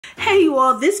Hey you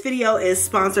all, this video is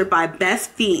sponsored by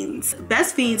Best Fiends.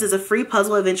 Best Fiends is a free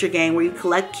puzzle adventure game where you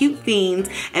collect cute fiends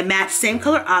and match same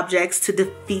color objects to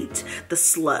defeat the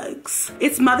slugs.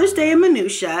 It's Mother's Day in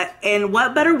minutia, and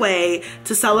what better way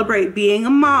to celebrate being a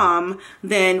mom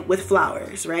than with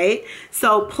flowers, right?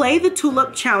 So play the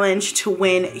Tulip Challenge to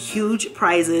win huge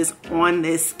prizes on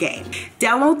this game.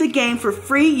 Download the game for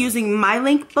free using my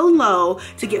link below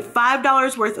to get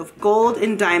 $5 worth of gold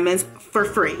and diamonds for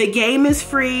free. The game is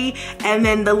free, and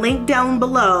then the link down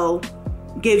below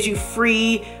gives you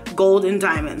free gold and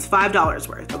diamonds, $5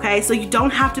 worth, okay? So you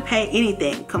don't have to pay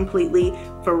anything, completely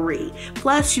free.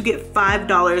 Plus you get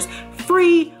 $5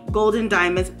 free gold and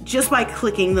diamonds just by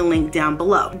clicking the link down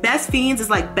below. Best Fiends is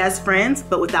like best friends,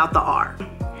 but without the R.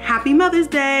 Happy Mother's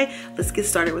Day. Let's get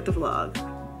started with the vlog.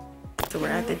 So we're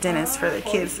at the dentist for the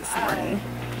kids this morning.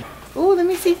 Ooh, let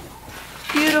me see.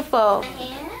 Beautiful.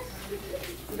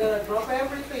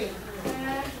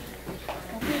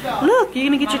 Look, you're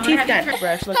gonna get your teeth done.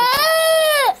 Brush, look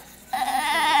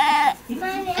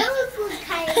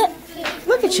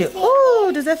at you.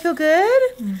 Ooh, does that feel good?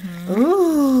 Mm-hmm.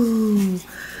 Ooh.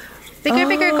 Bigger,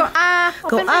 bigger, go ah.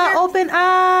 Go ah, open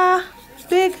ah.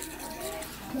 Big.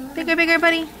 Bigger, bigger,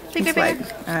 buddy. Bigger, bigger.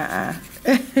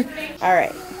 All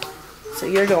right. So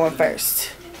you're going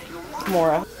first,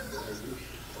 Mora.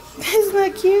 Isn't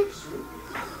that cute?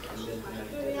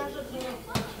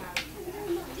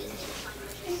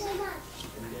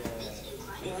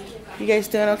 You guys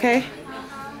doing okay?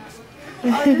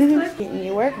 Getting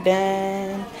your work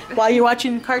done while you're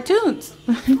watching cartoons.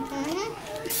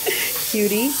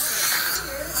 Cutie.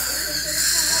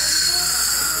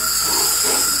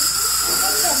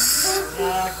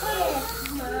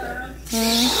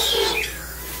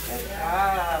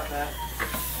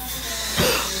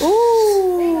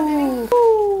 Ooh.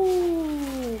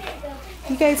 Ooh.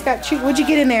 You guys got chew. What'd you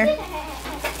get in there?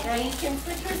 Now you can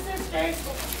switch with sisters.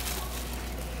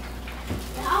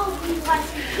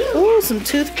 Ooh, some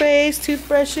toothpaste,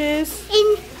 toothbrushes.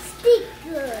 And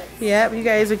stickers. Yep, you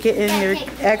guys are getting your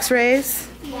x-rays.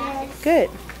 Yes. Good.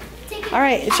 All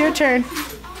right, it's your turn.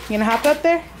 You gonna hop up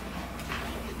there?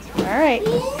 All right.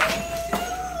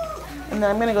 And then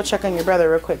I'm gonna go check on your brother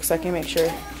real quick so I can make sure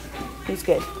he's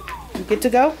good. You good to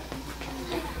go?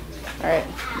 All right,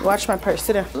 watch my purse,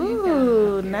 sit down.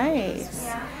 Ooh, nice.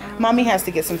 Mommy has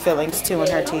to get some fillings too in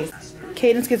her teeth.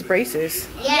 Cadence gets braces.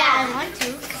 Yeah, I want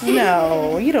to.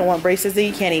 No, you don't want braces. Then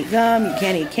you can't eat gum, you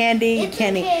can't eat candy, you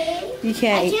can't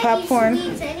eat popcorn.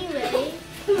 Anyway.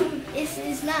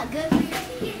 It's not good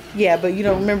for you. Yeah, but you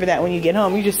don't remember that when you get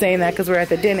home. You're just saying that because we're at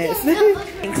the dentist.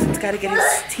 Kingston's got to get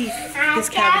his teeth, his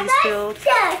cavities filled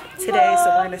today, so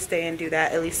we're going to stay and do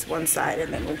that, at least one side,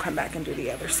 and then we'll come back and do the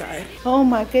other side. Oh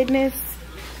my goodness.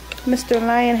 Mr.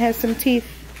 Lion has some teeth.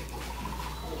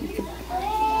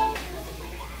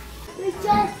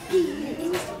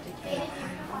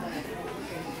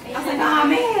 I was like, oh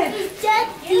man. It's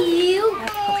just you.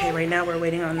 Okay, right now we're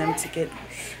waiting on them to get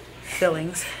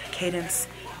fillings. Cadence,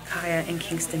 Kaya, and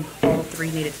Kingston all three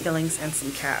needed fillings and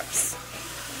some caps.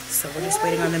 So we're just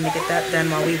waiting on them to get that done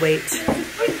while we wait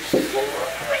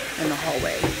in the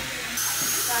hallway.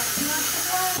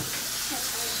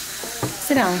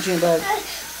 Sit down, Junebug.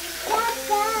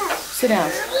 Sit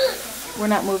down. We're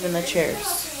not moving the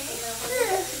chairs.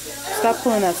 Stop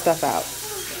pulling that stuff out.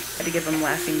 Had to give them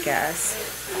laughing gas.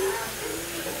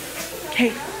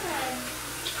 Okay.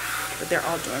 But they're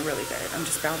all doing really good. I'm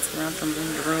just bouncing around from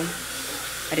room to room.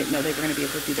 I didn't know they were going to be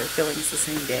able to do their fillings the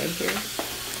same day here.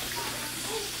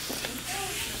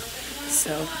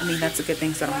 So, I mean, that's a good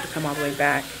thing, so I don't have to come all the way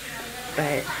back.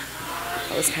 But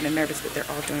I was kind of nervous, but they're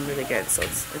all doing really good, so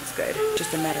it's good.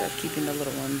 Just a matter of keeping the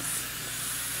little ones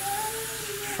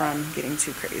from getting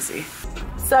too crazy.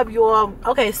 Sup, you all?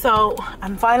 Okay, so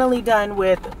I'm finally done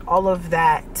with all of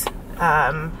that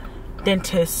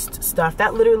dentist stuff.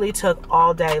 That literally took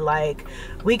all day. Like,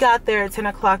 we got there at 10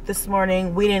 o'clock this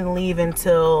morning. We didn't leave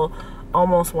until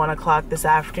almost 1 o'clock this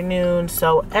afternoon.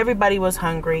 So everybody was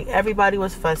hungry, everybody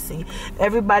was fussy,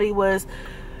 everybody was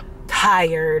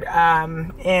tired,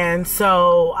 and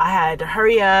so I had to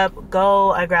hurry up,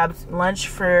 go. I grabbed lunch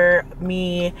for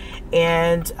me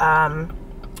and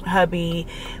hubby,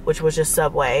 which was just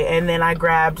Subway, and then I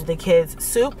grabbed the kids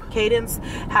soup. Cadence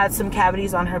had some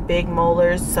cavities on her big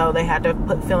molars, so they had to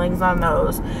put fillings on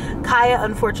those. Kaya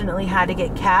unfortunately had to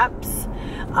get caps,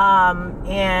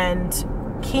 and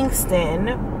Kingston,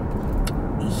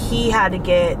 he had to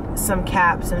get some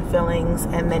caps and fillings,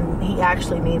 and then he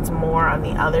actually needs more on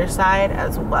the other side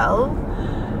as well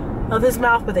of his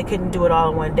mouth, but they couldn't do it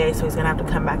all in one day, so he's gonna have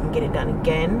to come back and get it done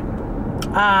again.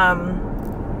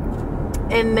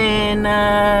 And then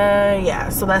yeah,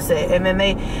 so that's it. And then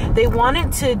they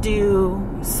wanted to do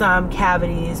some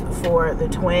cavities for the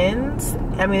twins.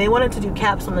 I mean, they wanted to do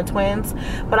caps on the twins,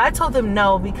 but I told them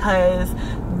no, because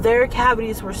their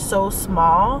cavities were so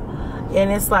small,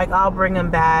 and it's like, I'll bring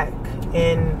them back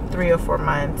in 3 or 4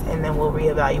 months and then we'll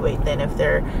reevaluate then. If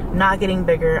they're not getting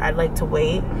bigger, I'd like to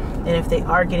wait, and if they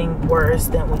are getting worse,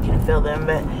 then we can fill them.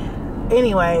 But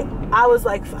anyway, I was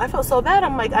like, I felt so bad.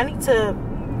 I'm like, I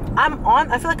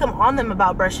feel like I'm on them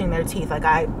about brushing their teeth. Like,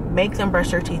 I make them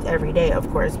brush their teeth every day, of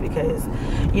course, because,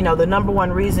 you know, the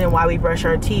 #1 reason why we brush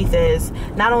our teeth is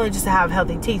not only just to have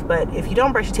healthy teeth, but if you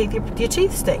don't brush your teeth, your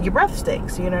teeth stink, your breath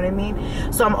stinks, you know what I mean?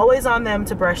 So I'm always on them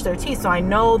to brush their teeth. So I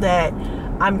know that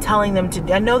I'm telling them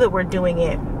to, I know that we're doing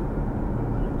it.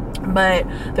 But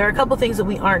there are a couple things that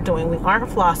we aren't doing. We aren't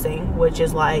flossing, which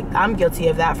is like, I'm guilty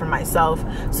of that for myself.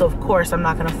 So of course I'm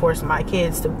not going to force my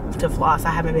kids to floss. I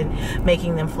haven't been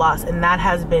making them floss, and that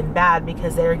has been bad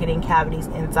because they're getting cavities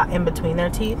in between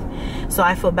their teeth. So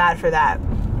I feel bad for that.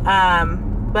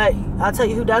 But I'll tell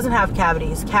you who doesn't have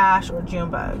cavities: Cash or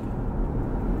Junebug.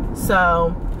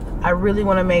 So I really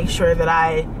want to make sure that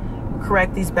I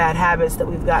correct these bad habits that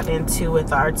we've gotten into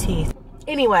with our teeth.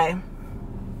 Anyway,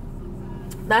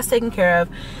 that's taken care of.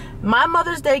 My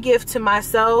Mother's Day gift to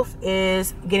myself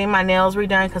is getting my nails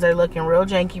redone, because they're looking real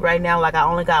janky right now. Like, I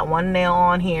only got one nail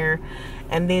on here,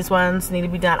 and these ones need to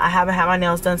be done. I haven't had my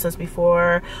nails done since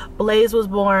before Blaze was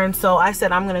born, so I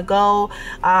said I'm gonna go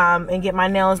and get my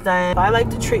nails done. I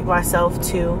like to treat myself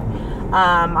too.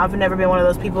 I've never been one of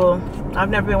those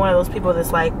people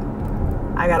that's like,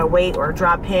 I gotta wait or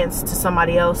drop hints to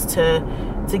somebody else to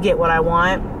get what I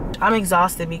want. I'm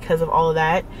exhausted because of all of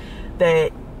that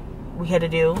we had to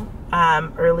do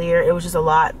earlier. It was just a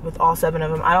lot with all 7 of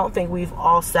them. I don't think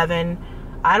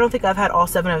I've had all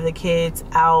 7 of the kids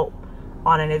out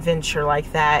on an adventure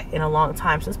like that in a long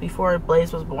time, since before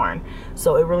Blaze was born.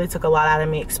 So it really took a lot out of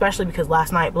me, especially because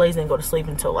last night Blaze didn't go to sleep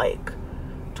until like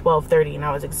 12:30, and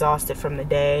I was exhausted from the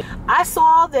day. I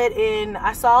saw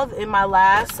in my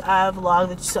last vlog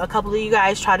that a couple of you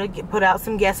guys tried to put out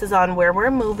some guesses on where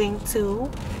we're moving to.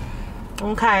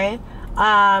 Okay.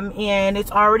 And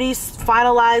it's already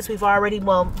finalized. We've already,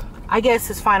 well, I guess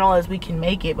as final as we can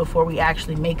make it before we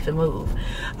actually make the move.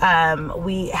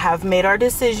 We have made our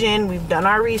decision. We've done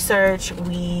our research.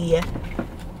 We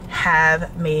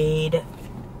have made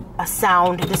a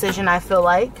sound decision, I feel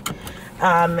like.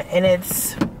 And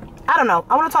it's, I don't know,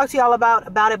 I want to talk to y'all about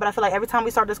it, but I feel like every time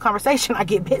we start this conversation, I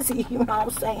get busy, you know what I'm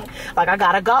saying? Like, I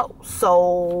gotta go.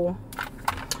 So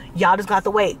y'all just got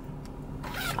to wait.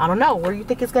 I don't know where you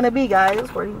think it's gonna be, guys.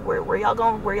 Where y'all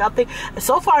going? Where y'all think?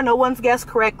 So far, no one's guessed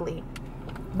correctly,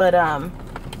 but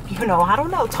you know, I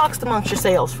don't know. Talks amongst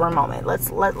yourselves for a moment.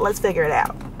 Let's figure it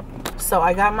out. So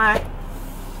I got my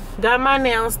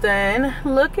nails done.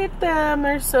 Look at them,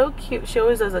 they're so cute. She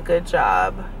always does a good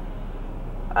job.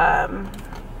 I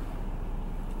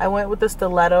went with the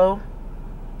stiletto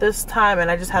this time, and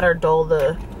I just had her dull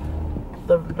the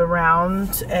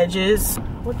round edges.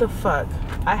 What the fuck?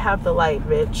 I have the light,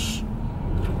 bitch.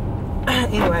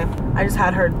 Anyway, I just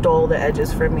had her dull the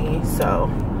edges for me so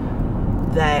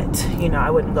that, you know, I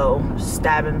wouldn't go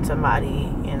stabbing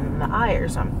somebody in the eye or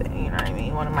something, you know what I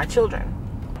mean? One of my children.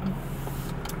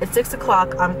 It's 6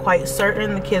 o'clock. I'm quite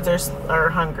certain the kids are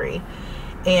hungry,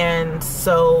 and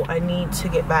so I need to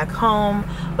get back home.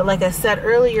 But like I said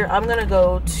earlier, I'm gonna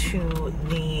go to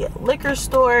the liquor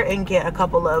store and get a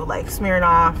couple of like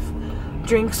Smirnoff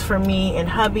drinks for me and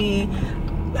hubby.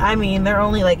 I mean, they're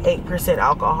only like 8%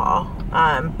 alcohol,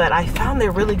 but I found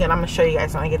they're really good. I'm gonna show you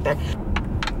guys when I get there.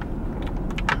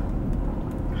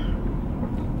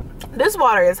 This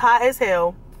water is hot as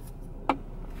hell.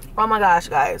 Oh my gosh,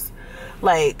 guys,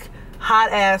 like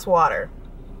hot ass water.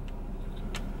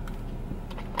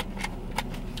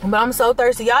 But I'm so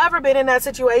thirsty. Y'all ever been in that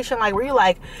situation, like, where you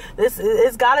like, this,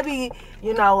 it's gotta be,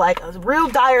 you know, like a real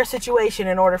dire situation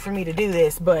in order for me to do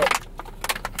this? But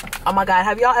oh my god,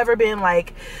 have y'all ever been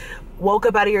like woke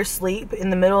up out of your sleep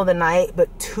in the middle of the night but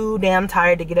too damn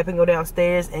tired to get up and go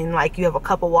downstairs, and like you have a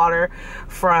cup of water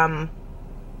from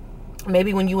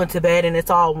maybe when you went to bed and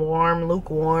it's all warm,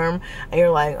 lukewarm, and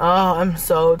you're like, oh, I'm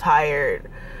so tired,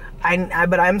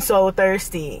 but I'm so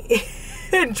thirsty.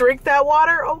 Drink that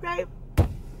water, okay?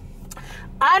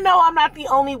 I know I'm not the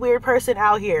only weird person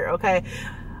out here, okay?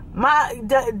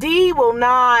 D will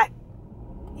not,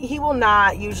 he will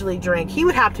not usually drink. He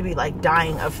would have to be like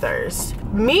dying of thirst.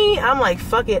 Me, I'm like,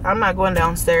 fuck it, I'm not going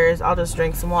downstairs. I'll just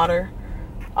drink some water.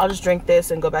 I'll just drink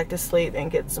this and go back to sleep and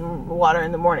get some water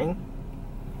in the morning.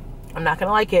 I'm not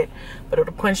gonna like it, but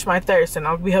it'll quench my thirst and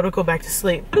I'll be able to go back to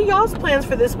sleep. What are y'all's plans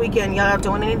for this weekend? Y'all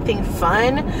doing anything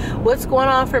fun? What's going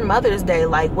on for Mother's Day?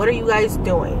 Like, what are you guys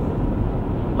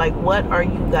doing? Like, what are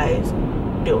you guys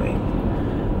doing?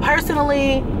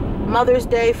 Personally, Mother's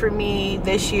Day for me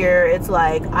this year, it's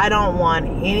like I don't want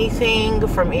anything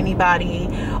from anybody.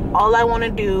 All I want to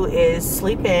do is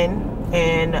sleep in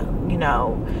and, you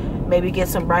know, maybe get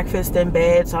some breakfast in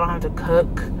bed so I don't have to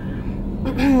cook.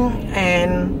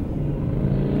 And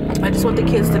I just want the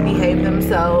kids to behave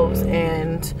themselves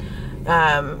and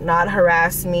not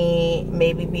harass me,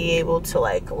 maybe be able to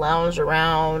like lounge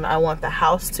around. I want the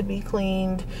house to be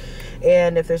cleaned,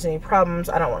 and if there's any problems,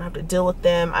 I don't want to have to deal with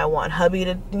them. I want hubby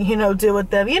to, you know, deal with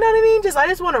them, you know what I mean? I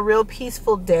just want a real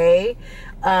peaceful day.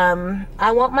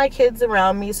 I want my kids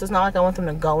around me, so it's not like I want them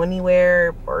to go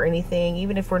anywhere or anything,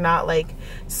 even if we're not like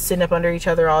sitting up under each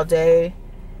other all day.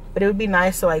 But it would be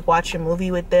nice to like watch a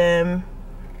movie with them,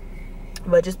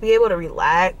 but just be able to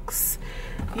relax,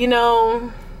 you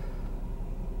know.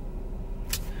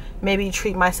 Maybe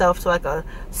treat myself to like a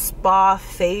spa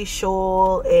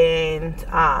facial, and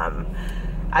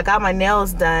I got my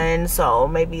nails done, so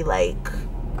maybe like,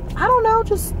 I don't know,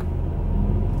 just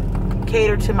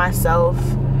cater to myself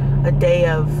a day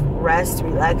of rest,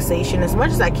 relaxation as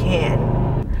much as I can.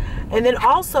 And then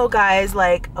also, guys,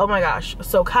 like, oh my gosh,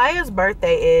 so Kaya's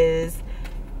birthday is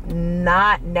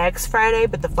not next Friday,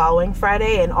 but the following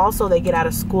Friday, and also they get out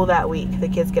of school that week. The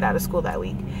kids get out of school that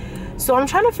week. So I'm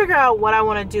trying to figure out what I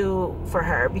want to do for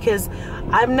her, because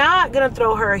I'm not gonna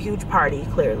throw her a huge party,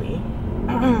 clearly.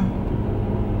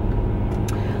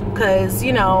 Because,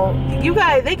 you know, you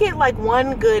guys, they get like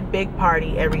one good big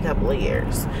party every couple of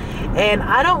years, and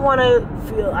I don't want to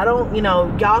feel, I don't, you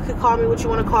know, y'all could call me what you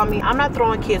want to call me. I'm not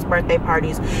throwing kids birthday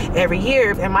parties every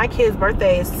year. And my kids'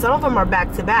 birthdays, some of them are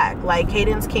back to back, like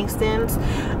Caden's, Kingston's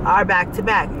are back to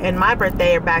back, and my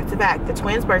birthday are back to back. The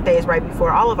twins' birthday is right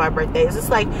before all of our birthdays. It's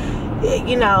like,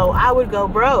 you know, I would go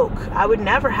broke. I would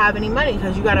never have any money,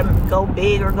 because you got to go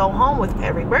big or go home with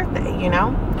every birthday, you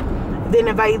know. Then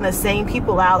inviting the same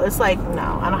people out, it's like,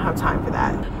 no, I don't have time for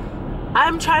that.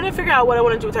 I'm trying to figure out what I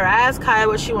want to do with her. I asked Kaya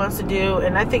what she wants to do,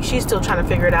 and I think she's still trying to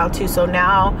figure it out too. So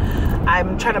now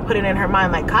I'm trying to put it in her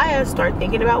mind, like, Kaya, start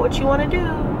thinking about what you want to do.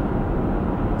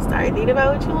 Start thinking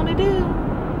about what you want to do,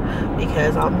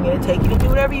 because I'm going to take you to do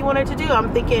whatever you wanted to do.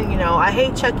 I'm thinking, you know, I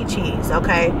hate Chuck E. Cheese,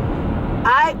 okay?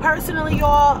 I personally,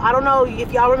 y'all, I don't know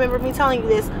if y'all remember me telling you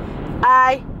this,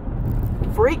 I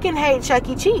freaking hate Chuck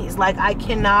E. Cheese. Like, I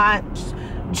cannot,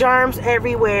 germs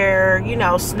everywhere, you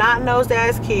know, snot-nosed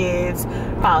ass kids,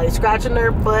 probably scratching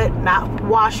their butt, not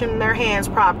washing their hands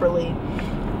properly,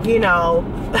 you know,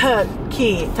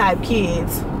 type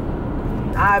kids.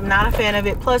 I'm not a fan of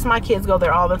it. Plus, my kids go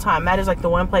there all the time. That is like the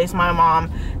one place my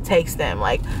mom takes them.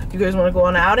 Like, you guys want to go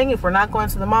on an outing? If we're not going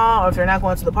to the mall, or if they're not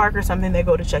going to the park or something, they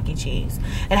go to Chuck E. Cheese.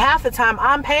 And half the time,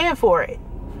 I'm paying for it.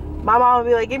 My mom will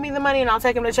be like, give me the money and I'll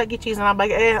take them to Chuck E. Cheese. And I'm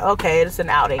like, okay, it's an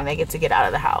outing. They get to get out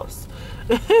of the house.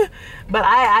 But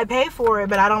I pay for it,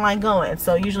 but I don't like going.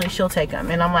 So usually she'll take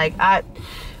them. And I'm like, I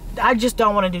just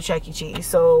don't want to do Chuck E. Cheese.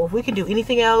 So if we can do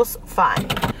anything else, fine.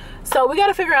 So we got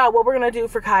to figure out what we're going to do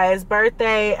for Kaya's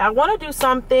birthday. I want to do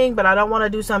something, but I don't want to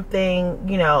do something,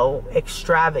 you know,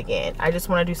 extravagant. I just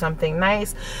want to do something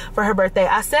nice for her birthday.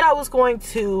 I said I was going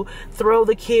to throw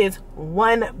the kids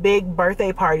one big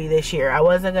birthday party this year. I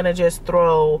wasn't going to just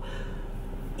throw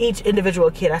each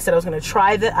individual kid. I said I was going to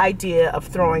try the idea of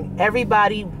throwing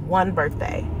everybody one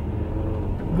birthday.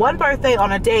 One birthday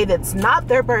on a day that's not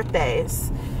their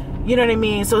birthdays. You know what I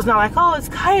mean? So it's not like, oh, it's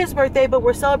Kaya's birthday, but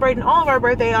we're celebrating all of our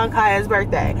birthday on Kaya's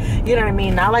birthday. You know what I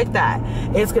mean? Not like that.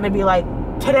 It's going to be like,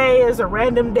 today is a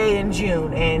random day in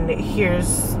June, and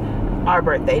here's our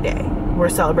birthday day. We're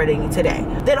celebrating today.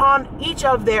 Then on each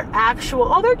of their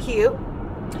actual, oh, they're cute.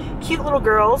 Cute little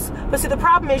girls. But see, the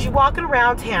problem is you walking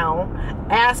around town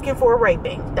asking for a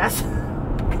raping. That's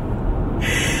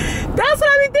what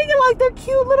I be thinking. Like, they're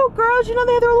cute little girls, you know,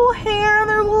 they have their little hair and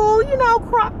their little, you know,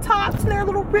 crop tops and their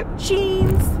little ripped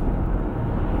jeans.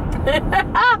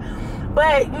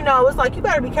 But, you know, it's like, you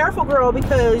better be careful, girl,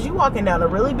 because you walking down a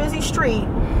really busy street,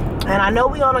 and I know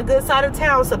we on a good side of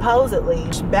town, supposedly.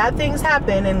 Bad things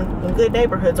happen in good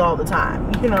neighborhoods all the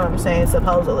time. You know what I'm saying?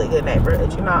 Supposedly good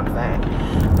neighborhoods, you know what I'm saying?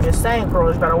 I'm just saying,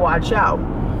 girls, better watch out.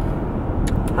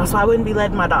 That's why I wouldn't be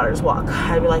letting my daughters walk.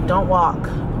 I'd be like, don't walk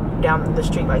down the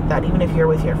street like that, even if you're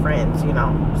with your friends, you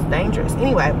know, it's dangerous.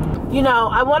 Anyway, you know,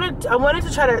 I wanted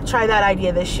to try that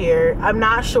idea this year. I'm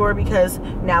not sure, because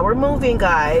now we're moving,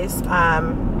 guys,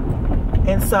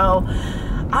 and so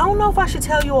I don't know if I should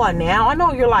tell you all now. I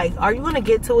know you're like, are you gonna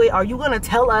get to it? Are you gonna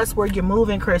tell us where you're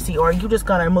moving, Chrissy? Or are you just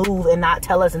gonna move and not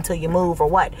tell us until you move, or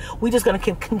what? We just gonna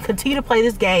continue to play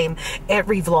this game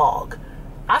every vlog.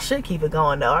 I should keep it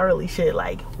going though. I really should,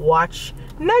 like, watch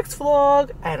next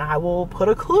vlog and I will put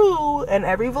a clue in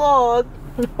every vlog.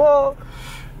 All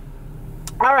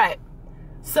right,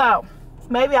 so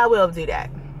maybe I will do that.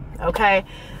 Okay,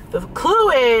 the clue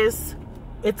is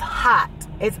it's hot.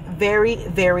 It's very,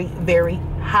 very, very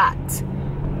hot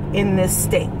in this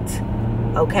state.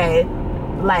 Okay,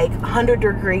 like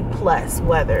 100-degree plus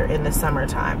weather in the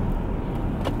summertime.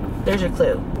 There's your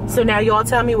clue. So now y'all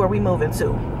tell me where we moving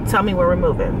to. Tell me where we're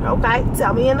moving, okay?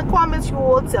 Tell me in the comments, you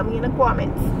all. Tell me in the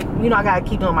comments. You know I gotta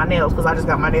keep doing my nails because I just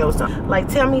got my nails done. Like,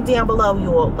 tell me down below,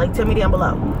 you all. Like, tell me down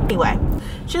below. Anyway,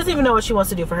 she doesn't even know what she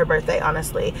wants to do for her birthday,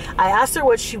 honestly. I asked her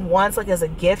what she wants, like, as a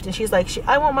gift, and she's like,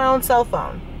 I want my own cell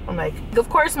phone. I'm like, of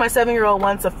course my 7-year-old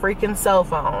wants a freaking cell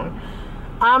phone.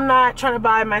 I'm not trying to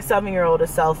buy my 7-year-old a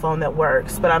cell phone that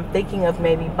works, but I'm thinking of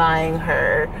maybe buying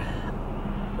her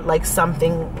like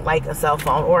something like a cell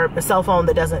phone, or a cell phone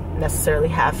that doesn't necessarily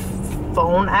have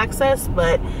phone access,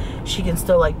 but she can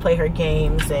still like play her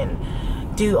games and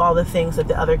do all the things that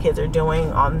the other kids are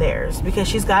doing on theirs, because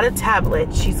she's got a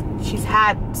tablet. She's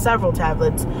had several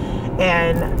tablets,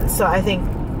 and so I think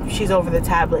she's over the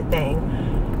tablet thing,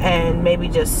 and maybe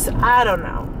just, I don't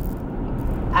know.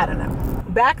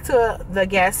 Back to the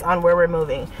guess on where we're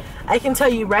moving. I can tell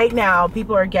you right now,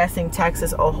 people are guessing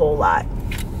Texas a whole lot.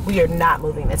 We are not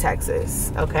moving to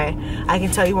Texas, okay? I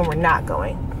can tell you when we're not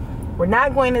going. We're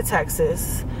not going to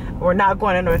Texas. We're not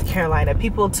going to North Carolina.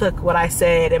 People took what I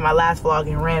said in my last vlog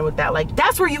and ran with that. Like,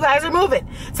 that's where you guys are moving.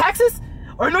 Texas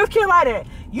or North Carolina?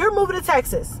 You're moving to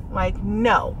Texas. Like,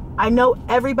 no. I know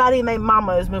everybody and their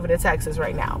mama is moving to Texas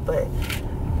right now, but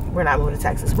we're not moving to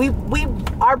Texas. We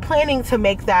are planning to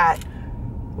make that,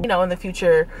 you know, in the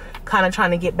future, kind of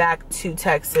trying to get back to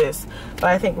Texas. But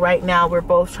I think right now we're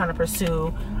both trying to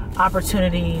pursue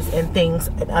opportunities and things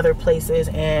in other places,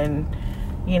 and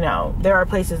you know, there are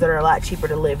places that are a lot cheaper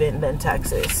to live in than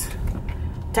Texas.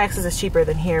 Texas is cheaper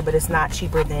than here, but it's not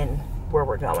cheaper than where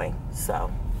we're going.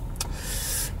 So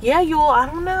yeah, you all, I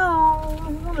don't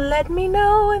know. Let me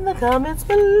know in the comments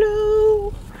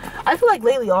below. I feel like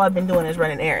lately all I've been doing is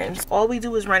running errands. All we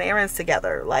do is run errands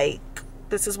together. Like,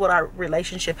 this is what our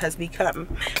relationship has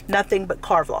become. Nothing but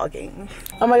car vlogging.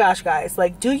 Oh my gosh, guys.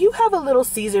 Like, do you have a Little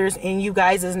Caesars in you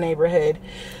guys' neighborhood,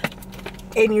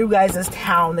 in you guys'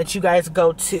 town that you guys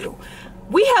go to?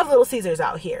 We have Little Caesars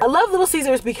out here. I love Little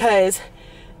Caesars because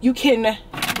you can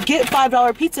get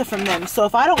 $5 pizza from them. So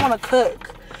if I don't want to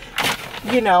cook,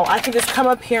 you know, I can just come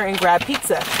up here and grab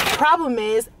pizza. Problem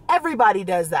is, everybody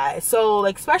does that. So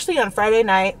like, especially on Friday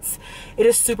nights, it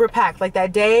is super packed. Like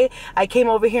that day I came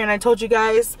over here and I told you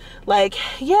guys, like,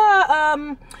 yeah,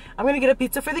 I'm gonna get a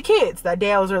pizza for the kids. That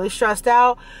day I was really stressed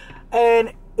out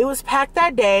and it was packed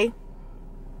that day,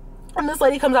 and this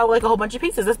lady comes out with like a whole bunch of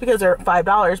pizzas. That's because they're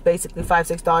 $5, basically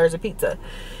 $5-6 a pizza.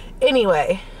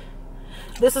 Anyway,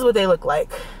 this is what they look like.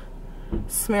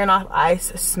 Smirnoff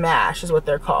Ice Smash is what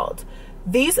they're called.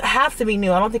 These have to be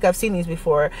new. I don't think I've seen these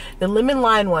before. The lemon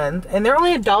lime ones, and they're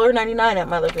only $1.99 at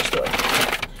my liquor store.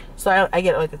 So I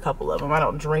get like a couple of them. I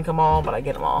don't drink them all, but I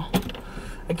get them all.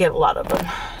 I get a lot of them.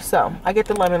 So I get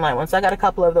the lemon lime ones. So I got a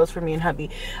couple of those for me and hubby.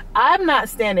 I'm not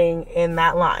standing in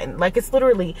that line. Like, it's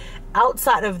literally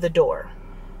outside of the door.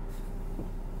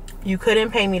 You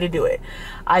couldn't pay me to do it.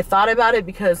 I thought about it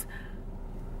because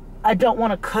I don't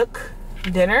want to cook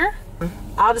dinner.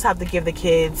 I'll just have to give the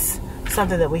kids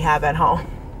something that we have at home.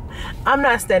 I'm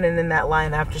not standing in that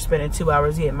line after spending 2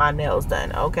 hours getting my nails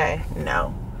done, okay?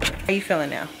 No. How you feeling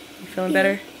now? You feeling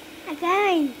better?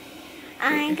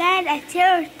 I got a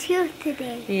sore tooth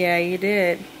today. Yeah, you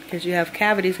did. Because you have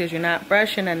cavities because you're not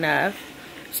brushing enough.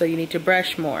 So you need to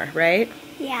brush more, right?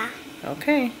 Yeah.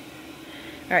 Okay.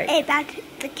 All right. Hey,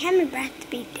 the camera has to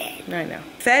be dead. I know.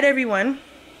 Fed everyone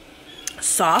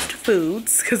soft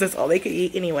foods because that's all they could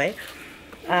eat anyway.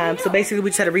 So basically we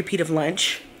just had a repeat of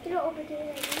lunch.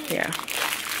 Yeah.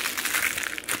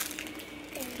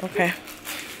 Okay.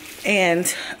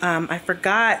 And I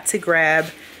forgot to grab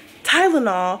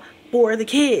Tylenol for the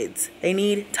kids. They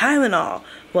need Tylenol.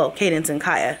 Well, Cadence and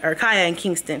Kaya, or Kaya and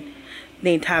Kingston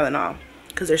need Tylenol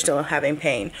because they're still having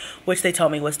pain, which they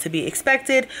told me was to be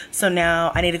expected. So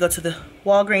now I need to go to the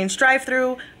Walgreens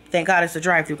drive-thru. Thank God it's a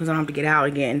drive-thru because I don't have to get out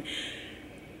again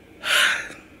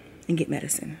and get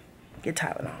medicine. Get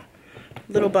Tylenol.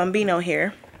 Little Bambino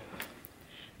here,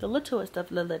 the littlest of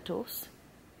the littles,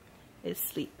 is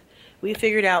sleep. We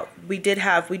figured out we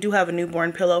do have a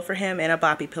newborn pillow for him and a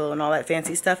boppy pillow and all that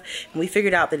fancy stuff. And we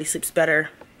figured out that he sleeps better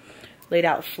laid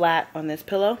out flat on this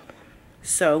pillow.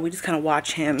 So we just kind of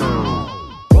watch him